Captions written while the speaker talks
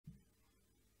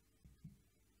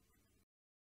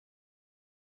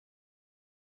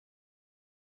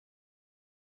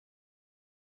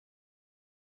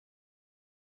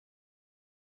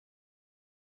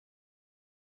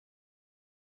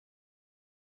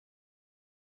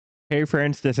Hey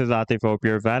friends, this is Atif. Hope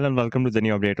you're well and welcome to the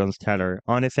new update on Stellar.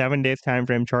 On a 7 days time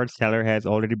frame chart, Stellar has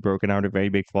already broken out a very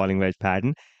big falling wedge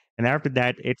pattern. And after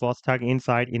that, it was stuck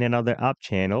inside in another up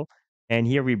channel. And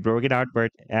here we broke it out,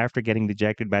 but after getting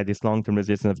rejected by this long-term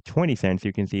resistance of 20 cents,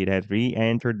 you can see it has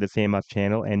re-entered the same up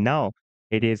channel. And now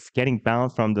it is getting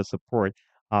bounced from the support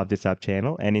of this up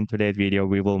channel. And in today's video,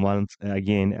 we will once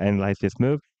again analyze this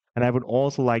move. And I would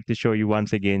also like to show you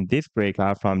once again this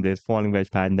breakout from this falling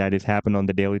wedge pattern that has happened on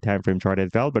the daily time frame chart as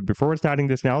well. But before starting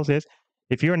this analysis,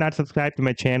 if you're not subscribed to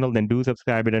my channel, then do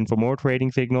subscribe it. And for more trading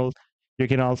signals, you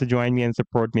can also join me and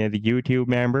support me as a YouTube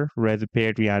member or as a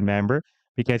Patreon member,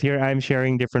 because here I'm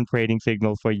sharing different trading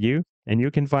signals for you. And you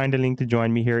can find a link to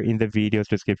join me here in the video's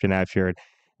description I've shared.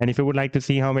 And if you would like to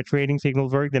see how my trading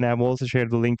signals work, then I've also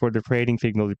shared the link for the trading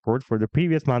signal report for the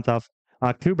previous month of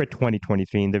October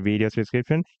 2023 in the video's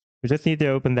description. You just need to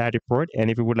open that report,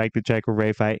 and if you would like to check or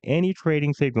verify any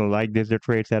trading signal like this, the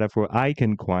trade setup for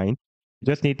Icon Coin, you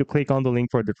just need to click on the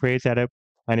link for the trade setup,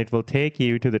 and it will take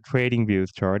you to the trading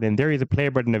views chart. And there is a play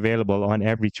button available on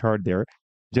every chart there.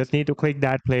 You just need to click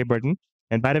that play button.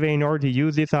 And by the way, in order to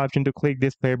use this option to click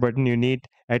this play button, you need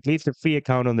at least a free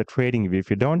account on the trading view. If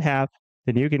you don't have,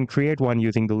 then you can create one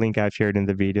using the link I've shared in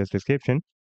the video's description.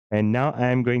 And now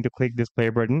I'm going to click this play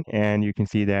button, and you can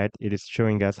see that it is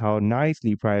showing us how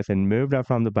nicely price and moved up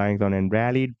from the buying zone and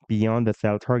rallied beyond the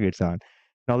sell target zone.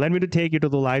 Now let me to take you to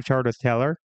the live chart of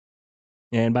Stellar.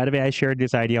 And by the way, I shared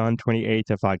this idea on 28th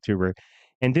of October.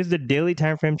 And this is the daily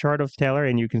time frame chart of Stellar,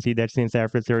 and you can see that since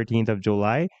after 13th of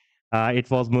July,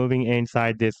 it was moving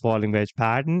inside this falling wedge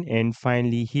pattern. And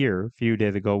finally here, a few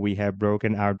days ago, we have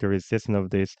broken out the resistance of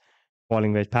this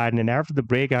falling wedge pattern. And after the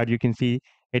breakout, you can see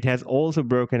it has also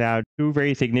broken out two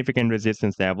very significant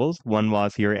resistance levels. One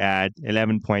was here at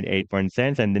 11.81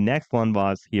 cents, and the next one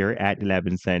was here at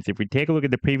 11 cents. If we take a look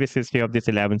at the previous history of this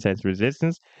 11 cents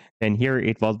resistance, then here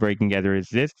it was breaking as a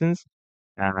resistance.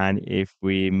 And if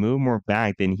we move more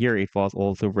back, then here it was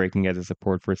also breaking as a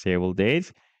support for several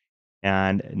days.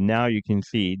 And now you can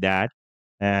see that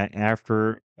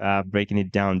after breaking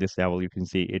it down this level, you can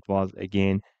see it was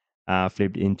again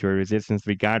flipped into a resistance.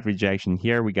 We got rejection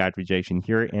here, we got rejection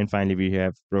here, and finally we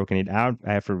have broken it out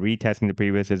after retesting the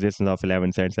previous resistance of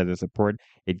 11 cents as a support.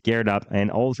 It geared up and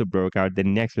also broke out the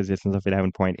next resistance of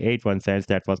 11.81 cents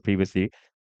that was previously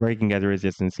breaking as a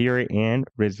resistance here and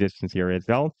resistance here as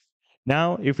well.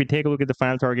 Now, if we take a look at the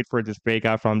final target for this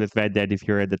breakout from this wedge that is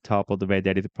here at the top of the wedge,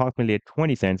 that is approximately at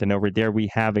 20 cents. And over there, we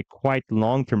have a quite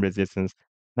long-term resistance.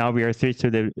 Now we are switched to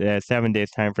the 7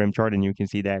 days time frame chart, and you can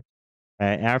see that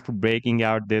after breaking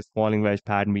out this falling wedge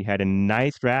pattern, we had a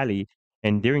nice rally.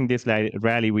 And during this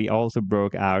rally, we also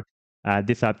broke out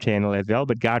this up channel as well,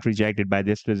 but got rejected by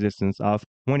this resistance of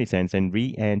 20 cents and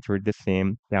re-entered the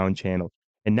same down channel.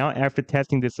 And now after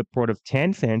testing the support of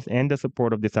 10 cents and the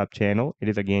support of this up channel, it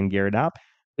is again geared up.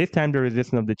 This time the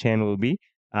resistance of the channel will be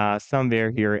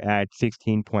somewhere here at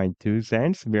 16.2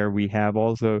 cents, where we have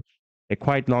also a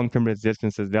quite long-term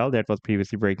resistance as well that was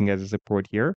previously breaking as a support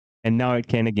here. And now it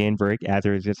can again work as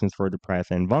a resistance for the price.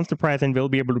 And once the price end will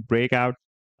be able to break out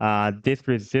this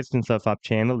resistance of up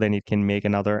channel, then it can make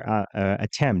another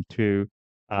attempt to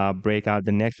break out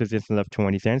the next resistance of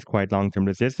 20 cents, quite long-term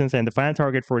resistance. And the final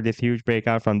target for this huge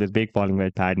breakout from this big falling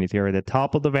wedge pattern is here at the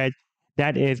top of the wedge.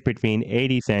 That is between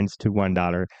 80 cents to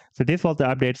 $1. So this was the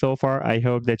update so far. I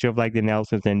hope that you've liked the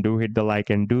analysis, and do hit the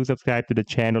like and do subscribe to the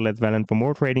channel as well. And for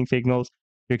more trading signals,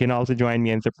 you can also join me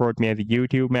and support me as a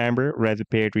YouTube member or as a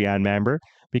Patreon member,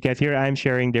 because here I'm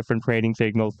sharing different trading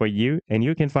signals for you. And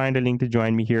you can find a link to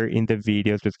join me here in the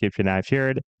video's description I've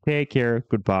shared. Take care.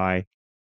 Goodbye.